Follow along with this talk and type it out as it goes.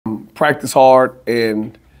practice hard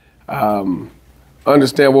and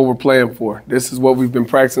understand what we're playing for. This is what we've been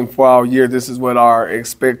practicing for all year. This is what our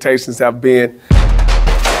expectations have been.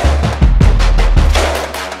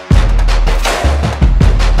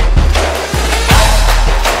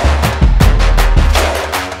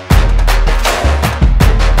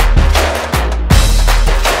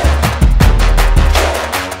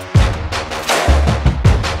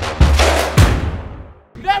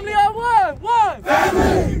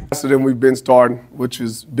 Faster than we've been starting, which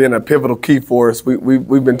has been a pivotal key for us.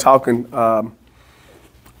 We've been talking the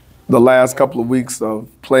last couple of weeks of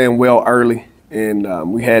playing well early,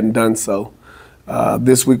 and we hadn't done so.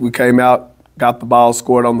 This week we came out, got the ball,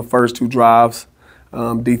 scored on the first 2 drives.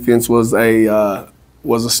 Defense was a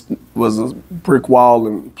brick wall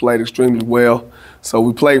and played extremely well. So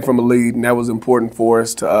we played from a lead, and that was important for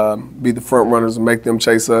us to be the front runners and make them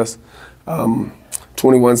chase us.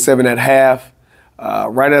 21-7 at half.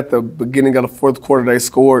 Right at the beginning of the fourth quarter, they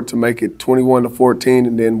scored to make it 21-14,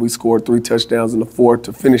 and then we scored 3 touchdowns in the fourth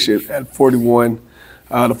to finish it at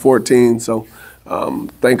 41-14. So I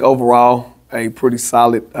think overall a pretty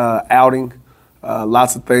solid outing.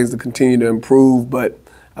 Lots of things to continue to improve, but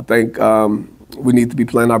I think we need to be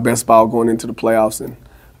playing our best ball going into the playoffs, and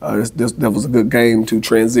that was a good game to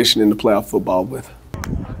transition into playoff football with.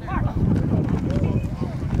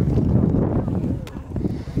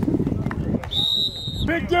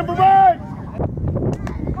 Big Timber Bag!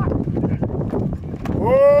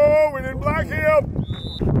 Oh, we didn't block him!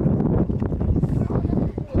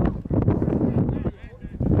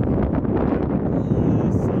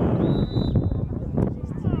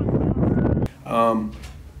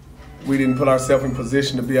 We didn't put ourselves in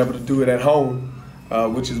position to be able to do it at home,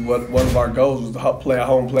 which is what one of our goals was, to play a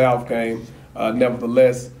home playoff game.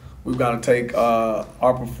 Nevertheless, we've got to take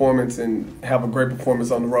our performance and have a great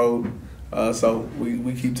performance on the road. So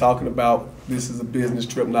we keep talking about this is a business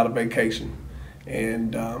trip, not a vacation.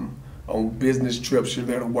 And on business trips, you're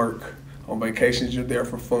there to work. On vacations, you're there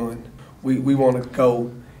for fun. We want to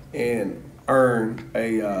go and earn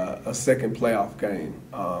a second playoff game.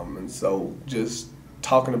 And so just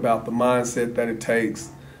talking about the mindset that it takes,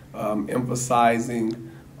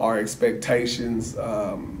 emphasizing our expectations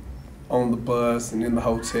on the bus and in the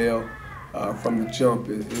hotel from the jump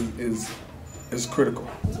is critical.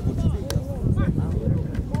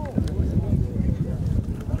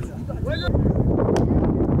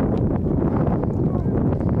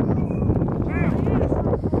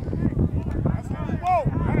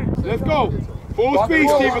 Let's go. Full speed,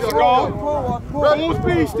 Steven Seagal. Full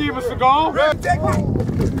speed, Steven Seagal.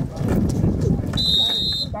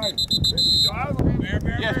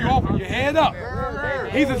 Yes, you open your hand up.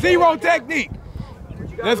 He's a 0 technique.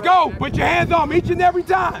 Let's go. Put your hands on him each and every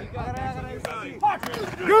time.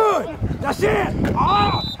 Good. That's it.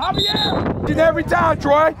 Javier. Each and every time,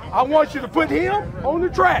 Troy, I want you to put him on the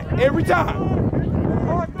track every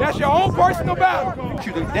time. That's your own personal battle.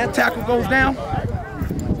 If that tackle goes down,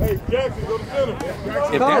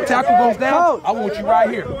 if that tackle goes down, I want you right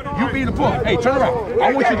here. You be the pull. Hey, turn around.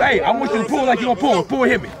 I want you to pull like you're gonna pull. Pull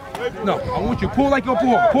hit me. No, I want you to pull like you're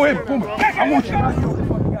gonna pull. Pull him. Pull me. I want you.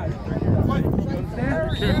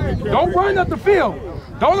 Don't run up the field.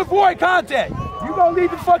 Don't avoid contact. You gonna leave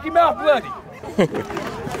his fucking mouth bloody.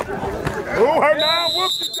 Oh, her now,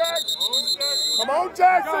 whoop the Jackson. Come on,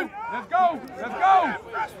 Jackson. Let's go. Let's go.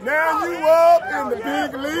 Now you up in the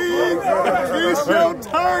big leagues. It's your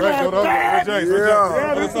turn at bat.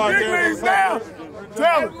 Yeah, this is the big leagues now.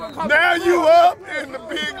 Tell him. Now you up in the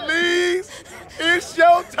big leagues. It's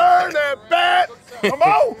your turn at bat. Come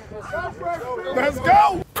on. Let's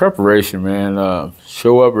go. Preparation, man.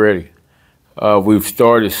 Show up ready. We've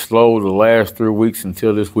started slow the last 3 weeks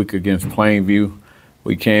until this week against Plainview.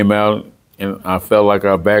 We came out and I felt like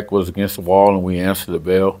our back was against the wall and we answered the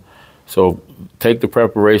bell. So take the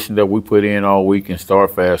preparation that we put in all week and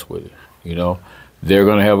start fast with it. You know, they're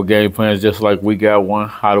going to have a game plan just like we got one.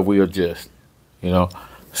 How do we adjust? You know,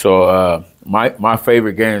 so my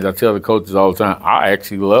favorite games, I tell the coaches all the time, I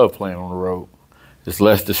actually love playing on the road. It's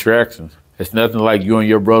less distractions. It's nothing like you and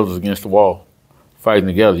your brothers against the wall fighting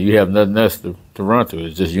together. You have nothing else to run to.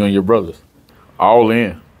 It's just you and your brothers. All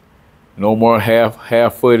in. No more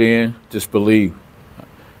half foot in, just believe.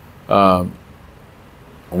 We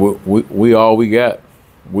all we got.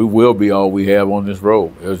 We will be all we have on this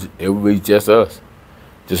road. It will be just us.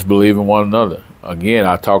 Just believe in one another. Again,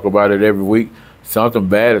 I talk about it every week. Something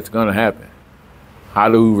bad is going to happen. How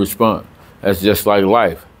do we respond? That's just like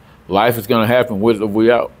life. Life is going to happen with or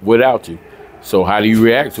without you. So how do you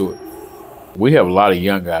react to it? We have a lot of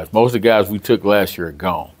young guys. Most of the guys we took last year are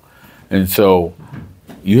gone. And so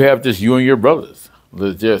you have just you and your brothers.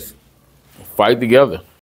 Just fight together.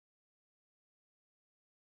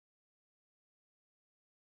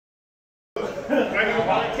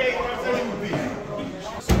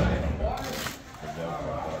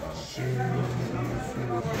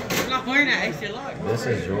 This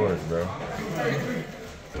is yours, bro.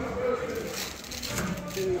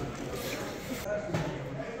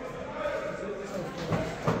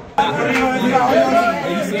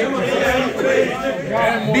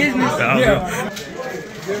 Business.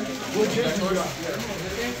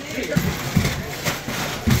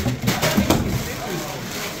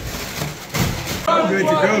 Good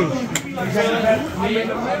to go.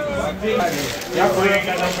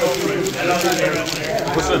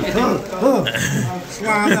 What's up?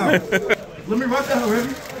 Slide out. Let me write that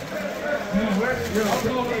already.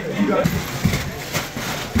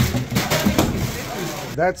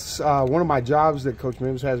 That's one of my jobs that Coach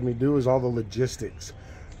Mims has me do is all the logistics.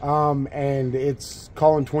 And it's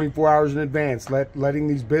calling 24 hours in advance, letting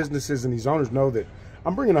these businesses and these owners know that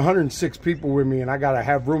I'm bringing 106 people with me and I got to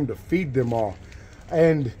have room to feed them all.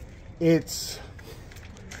 And it's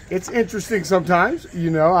interesting sometimes, you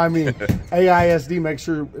know. I mean, AISD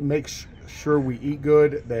makes sure we eat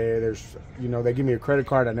good. They give me a credit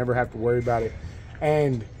card. I never have to worry about it.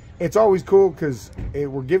 And it's always cool because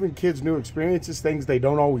we're giving kids new experiences, things they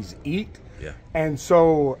don't always eat. Yeah. And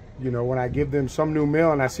so, you know, when I give them some new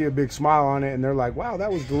meal and I see a big smile on it and they're like, wow, that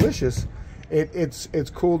was delicious, it's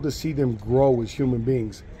cool to see them grow as human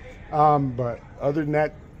beings. But other than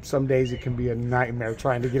that, some days it can be a nightmare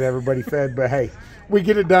trying to get everybody fed. But hey, we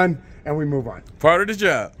get it done and we move on. Part of the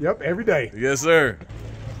job. Yep, every day. Yes, sir.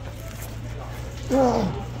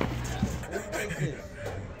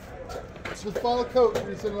 Just follow coach.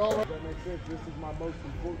 We send it all up. That makes sense. This is my most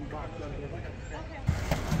important box.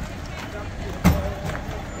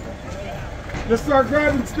 Let's start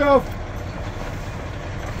grabbing stuff.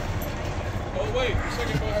 Oh, wait.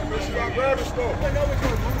 Second ball. Let's start grabbing stuff.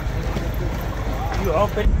 You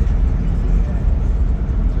open.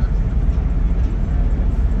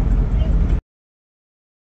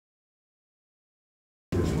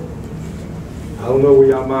 I don't know where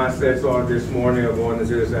y'all mindsets are this morning or going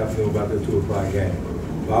into this afternoon about the 2 o'clock game.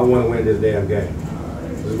 But I want to win this damn game.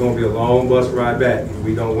 This is going to be a long bus ride back if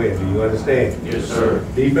we don't win. Do you understand? Yes, sir.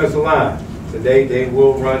 Defensive line. Today they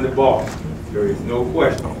will run the ball. There is no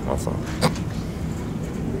question. A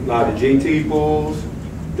lot of GT pulls,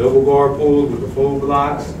 double guard pulls with the full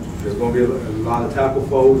blocks. There's going to be a lot of tackle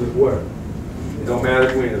folds as well. It don't matter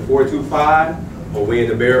if we're in the 4-2-5 or we're in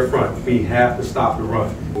the bare front. We have to stop the run.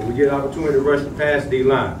 When we get an opportunity to rush the pass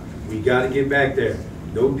D-line, we got to get back there.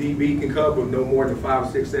 No DB can cover no more than 5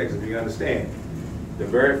 or 6 seconds. Do you understand?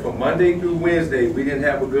 From Monday through Wednesday, we didn't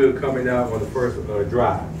have a good coming out on the first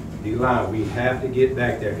drive. D-line, we have to get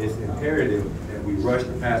back there. It's imperative that we rush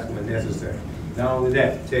the pass when necessary. Not only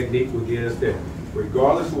that, technique will get us there.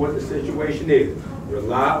 Regardless of what the situation is,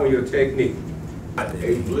 rely on your technique. At the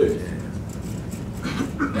 8 blitz.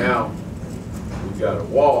 Now, we got a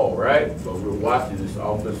wall, right? But we're watching this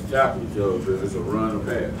offensive tackle show if it's a run or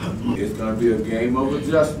pass. It's going to be a game of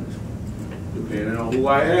adjustments, depending on who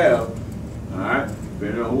I have. All right,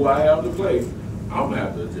 depending on who I have to play, I'm going to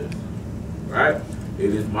have to adjust. Right?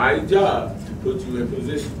 It is my job to put you in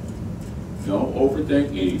position. Don't overthink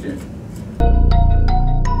anything.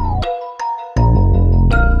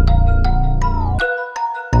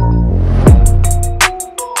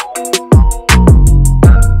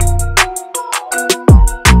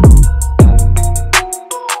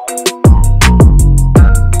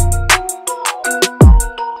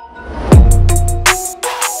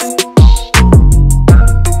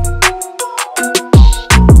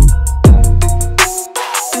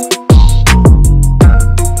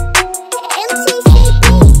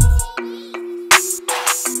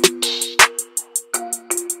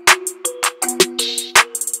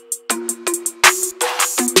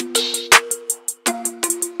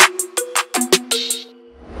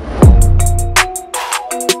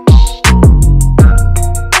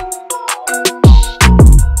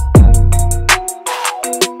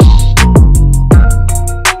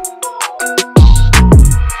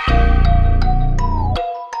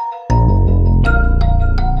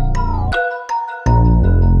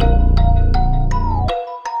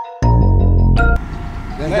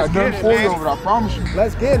 I promise you.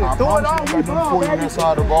 Let's get it. Throw it all. We got for you on that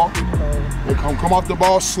side of the ball. They come off the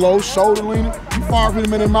ball slow, shoulder leaning. You fire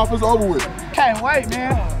him in their mouth, it's over with. Can't wait,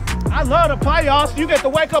 man. I love the playoffs. You get to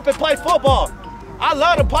wake up and play football. I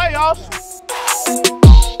love the playoffs.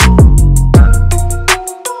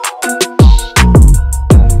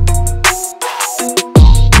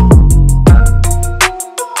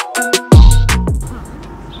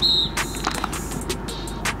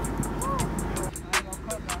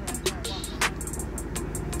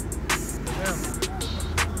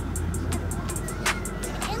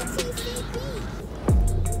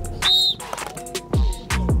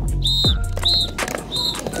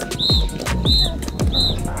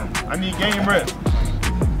 Game ready.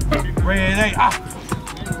 Ready.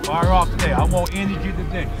 Fire off today. I want energy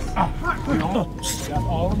today. That's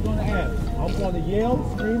all I'm gonna ask. I'm gonna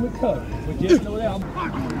yell, scream, and cut. But just know that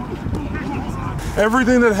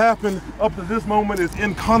everything that happened up to this moment is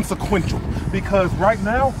inconsequential because right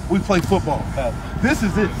now we play football. This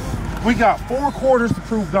is it. We got 4 quarters to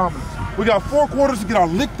prove dominance. We got 4 quarters to get our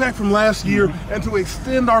lick back from last year and to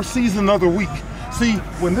extend our season another week. See,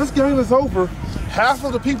 when this game is over, half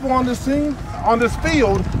of the people on this team, on this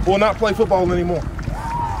field, will not play football anymore.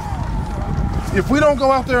 If we don't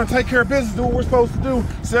go out there and take care of business, do what we're supposed to do,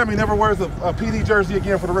 Sammy never wears a PD jersey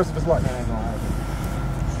again for the rest of his life.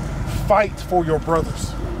 Fight for your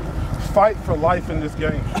brothers. Fight for life in this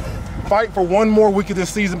game. Fight for one more week of this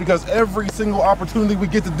season because every single opportunity we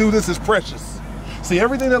get to do this is precious. See,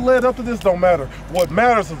 everything that led up to this don't matter. What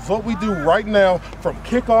matters is what we do right now from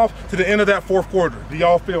kickoff to the end of that 4th quarter. Do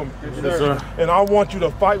y'all feel me? Yes, sir. And I want you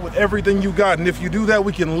to fight with everything you got. And if you do that,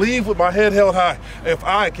 we can leave with my head held high. If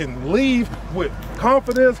I can leave with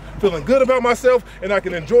confidence, feeling good about myself, and I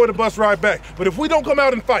can enjoy the bus ride back. But if we don't come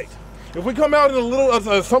out and fight, if we come out in a little,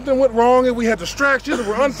 something went wrong and we had distractions and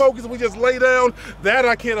we're unfocused and we just lay down, that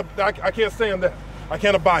I can't stand that. I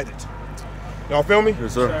can't abide it. Y'all feel me?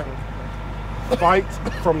 Yes, sir. Fight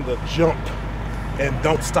from the jump and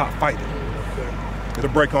don't stop fighting. Get a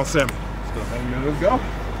break on Sammy. Let's go.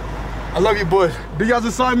 I love you, boys. Do y'all's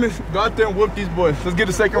assignments. Go out there and whoop these boys. Let's get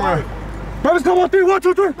the second round. Brothers, come on 3, 1,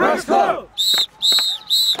 2, 3. Let's go.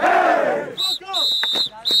 Hey!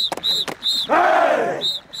 Hey!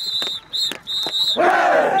 Hey!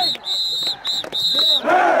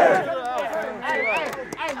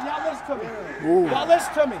 Hey, y'all listen to me. Y'all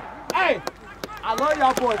listen to me. Hey, I love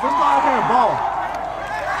y'all boys. Let's go out here and ball.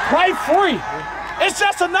 Play free. It's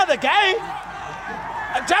just another game.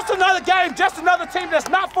 Just another game. Just another team that's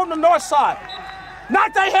not from the north side.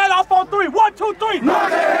 Knock their head off on 3. 1, 2, 3. Knock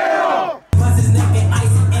their head off.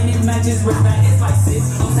 Matches with that, it's like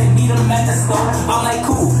 6. Don't say meet them at the store. I'm like,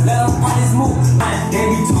 cool, let them run this move. They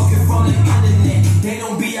be talking from the internet. They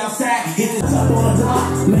don't be outside. Hit the top on the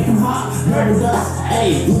block, make them hot, burn the dust.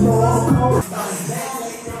 Hey, you know I'm cold.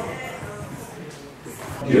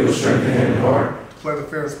 Give us strength and hand and heart. Play the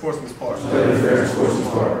fair and sportsman's part. Play the fair and sportsman's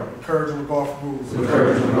part. Encourage and regard for rules.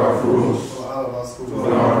 Encourage and regard for rules. For all of our schools.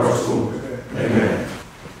 For all of our schools. Amen.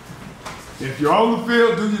 If you're on the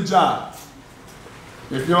field, do your job.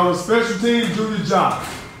 If you're on the special team, do your job.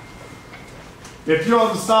 If you're on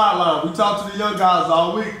the sideline, we talked to the young guys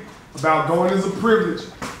all week about going as a privilege.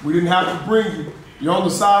 We didn't have to bring you. You're on the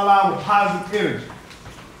sideline with positive energy.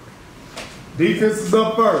 Defense is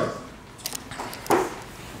up first.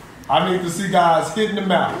 I need to see guys hitting the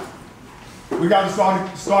mouth. We got to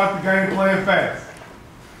start the game playing fast.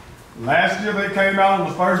 Last year they came out on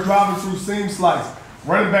the first drive and threw seam slice.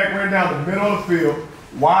 Running back ran down the middle of the field,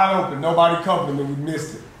 wide open, nobody covered him, and we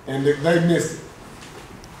missed it. And they missed it.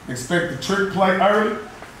 Expect the trick play early.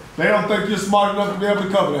 They don't think you're smart enough to be able to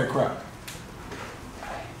cover that crap.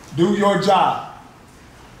 Do your job.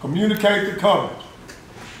 Communicate the coverage.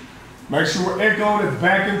 Make sure we're echoing it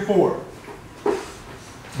back and forth.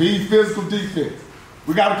 Be physical defense.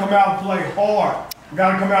 We got to come out and play hard. We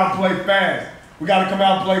got to come out and play fast. We got to come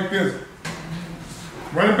out and play physical.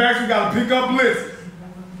 Running backs, we got to pick up blitzes.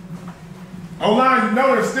 O-line, you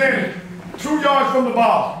know they're standing 2 yards from the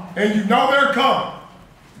ball, and you know they're coming.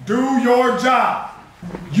 Do your job.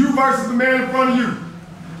 You versus the man in front of you.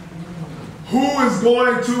 Who is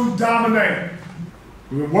going to dominate?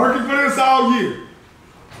 We've been working for this all year.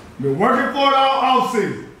 We've been working for it all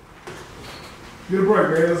season. Get a break,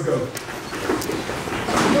 man. Let's go.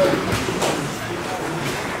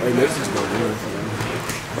 Hey, this is good.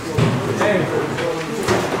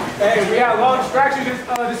 Hey, we had a lot of distractions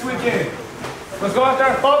this weekend. Let's go out there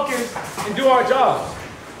and focus and do our jobs.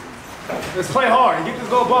 Let's play hard and get this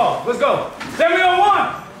little ball. Let's go. 7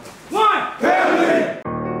 on 1. Family.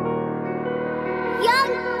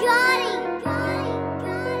 YoungGotti.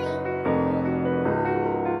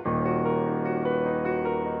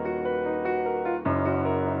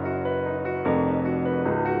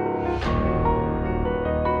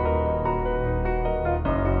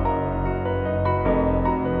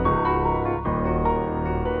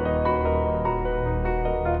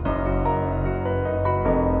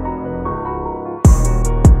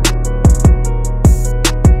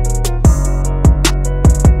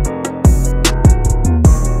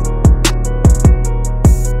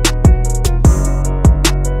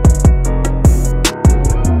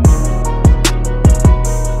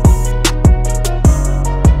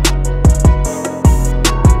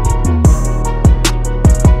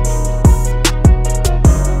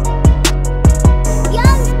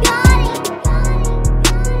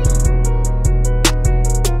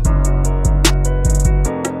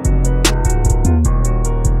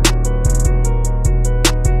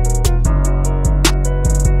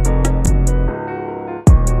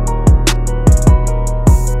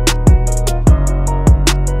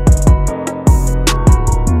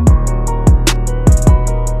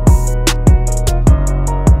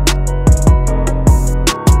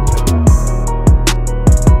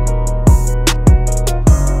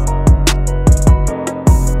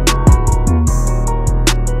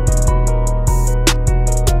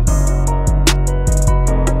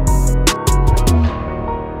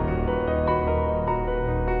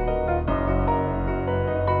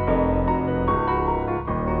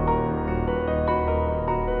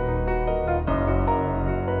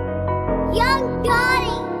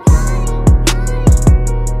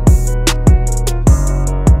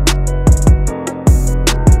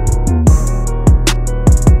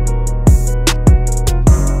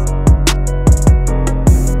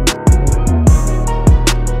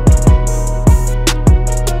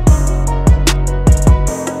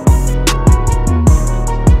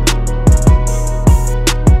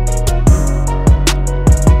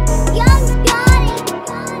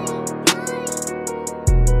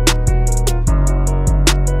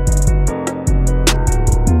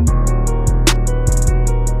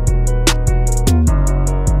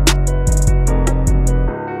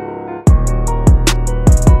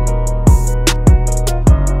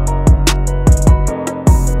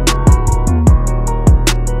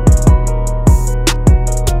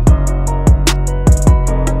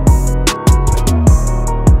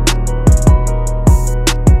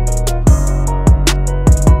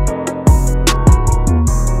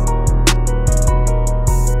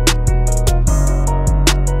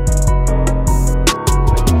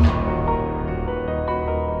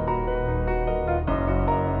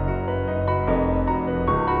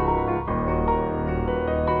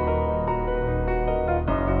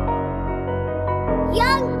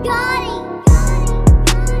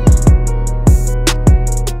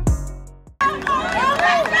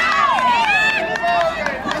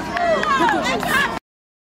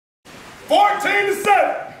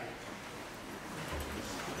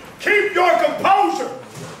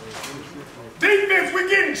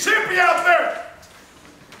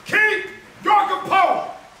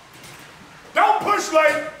 push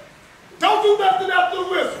late. Don't do nothing after the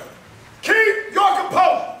whistle. Keep your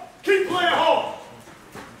composure. Keep playing hard.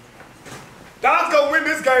 Don's gonna win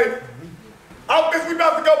this game. Offense, we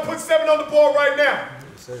about to go put 7 on the board right now.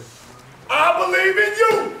 I believe in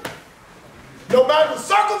you. No matter the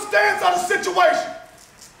circumstance or the situation,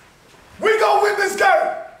 we gonna win this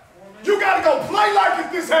game. You gotta go play like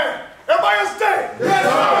it's this hand. Everybody understand? Yes,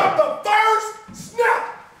 sir. The first snap,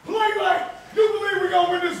 play like you believe we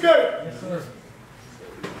gonna win this game. Yes, sir.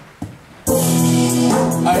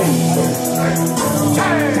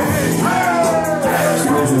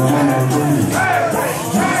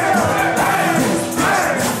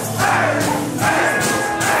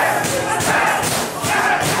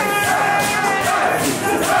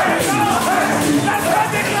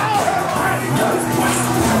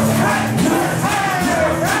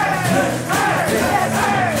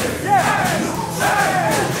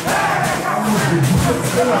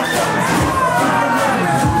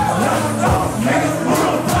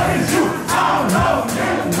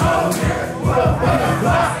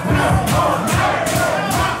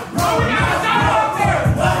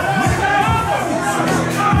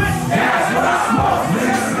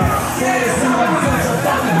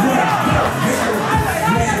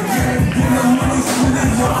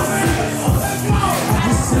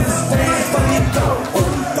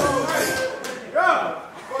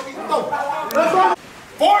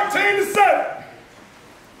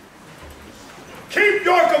 Keep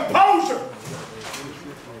your composure.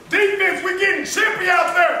 Defense, we're getting chippy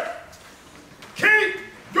out there. Keep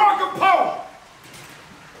your composure.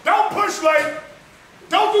 Don't push late.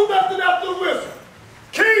 Don't do nothing after the whistle.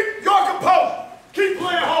 Keep your composure. Keep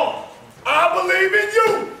playing hard. I believe in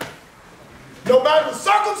you. No matter the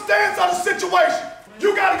circumstance or the situation,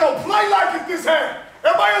 you got to go play like it's this hand.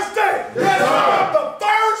 Everybody understand? Yes, sir. The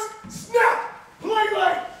first snap, play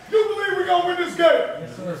like you believe we're going to win this game.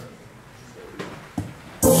 Yes, sir.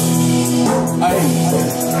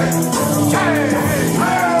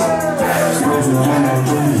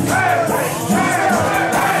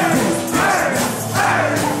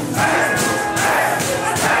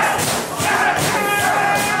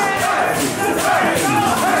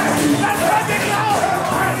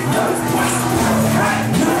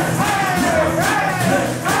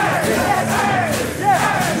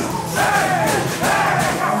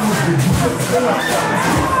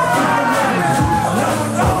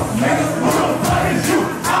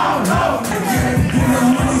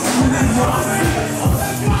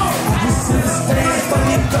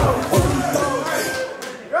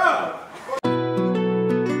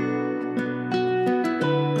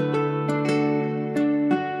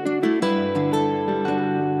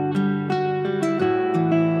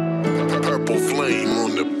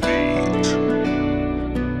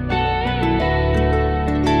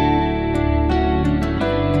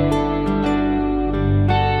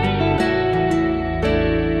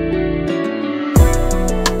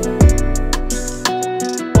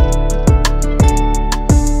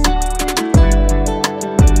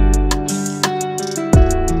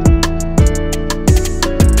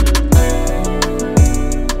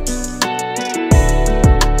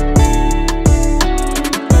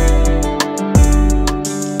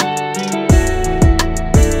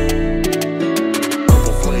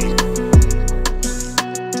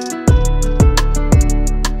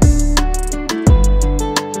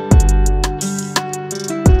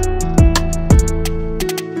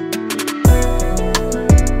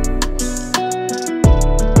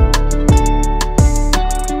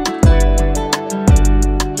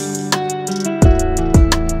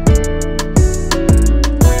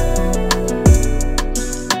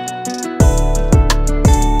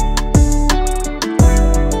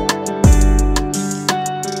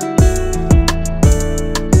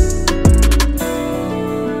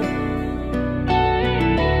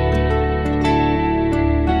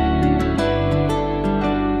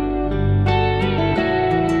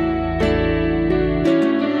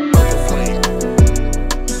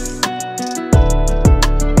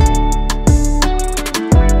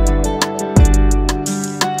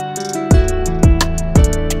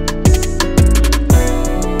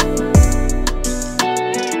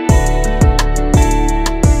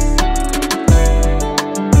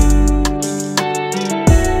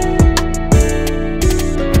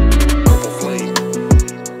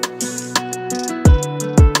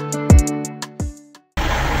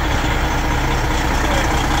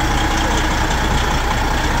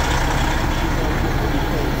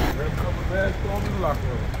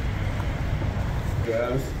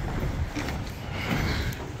 Guys.